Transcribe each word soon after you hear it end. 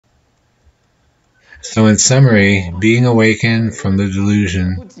So in summary, being awakened from the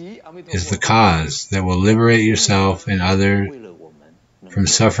delusion is the cause that will liberate yourself and others from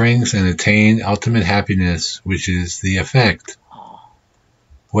sufferings and attain ultimate happiness, which is the effect.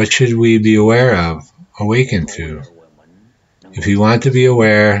 What should we be aware of, awaken to? If you want to be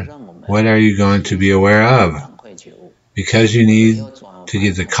aware, what are you going to be aware of? Because you need to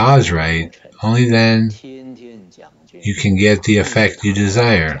get the cause right, only then you can get the effect you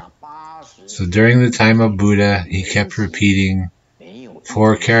desire. So during the time of Buddha, he kept repeating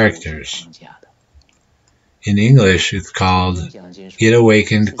 4 characters. In English, it's called, get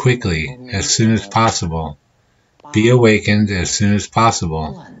awakened quickly, as soon as possible. Be awakened as soon as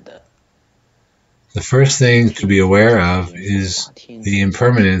possible. The first thing to be aware of is the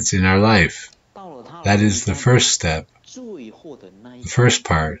impermanence in our life. That is the first step, the first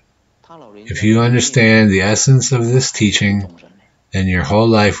part. If you understand the essence of this teaching, then your whole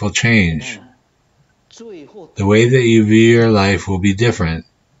life will change. The way that you view your life will be different,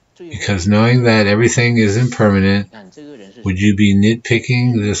 because knowing that everything is impermanent, would you be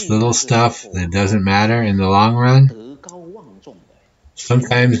nitpicking this little stuff that doesn't matter in the long run?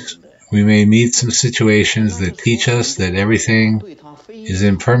 Sometimes we may meet some situations that teach us that everything is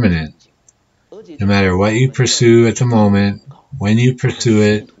impermanent. No matter what you pursue at the moment, when you pursue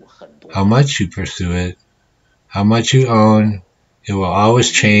it, how much you pursue it, how much you own, it will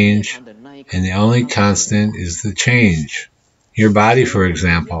always change, and the only constant is the change. Your body, for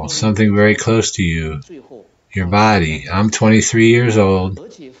example, something very close to you. Your body. I'm 23 years old.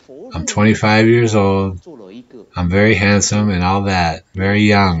 I'm 25 years old. I'm very handsome and all that. Very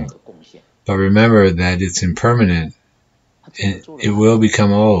young. But remember that it's impermanent. It will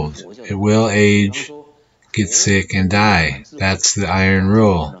become old. It will age, get sick, and die. That's the iron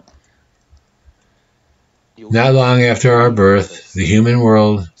rule. Not long after our birth, the human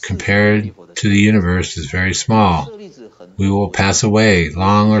world, compared to the universe, is very small. We will pass away,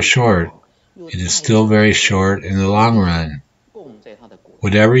 long or short. It is still very short in the long run.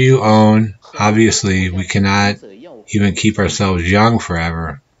 Whatever you own, obviously we cannot even keep ourselves young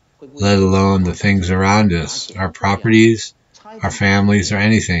forever, let alone the things around us, our properties, our families, or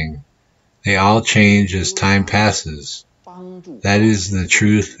anything. They all change as time passes. That is the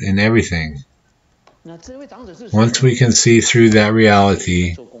truth in everything. Once we can see through that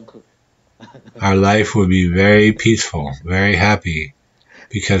reality, our life will be very peaceful, very happy,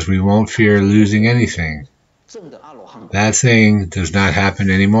 because we won't fear losing anything. That thing does not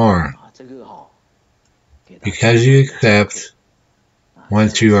happen anymore. Because you accept,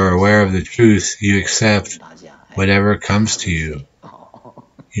 once you are aware of the truth, you accept whatever comes to you.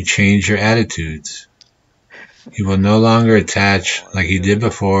 You change your attitudes. You will no longer attach, like you did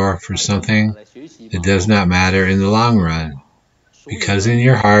before, for something that does not matter in the long run. Because in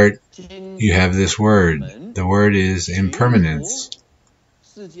your heart, you have this word. The word is impermanence.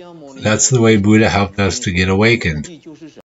 That's the way Buddha helped us to get awakened.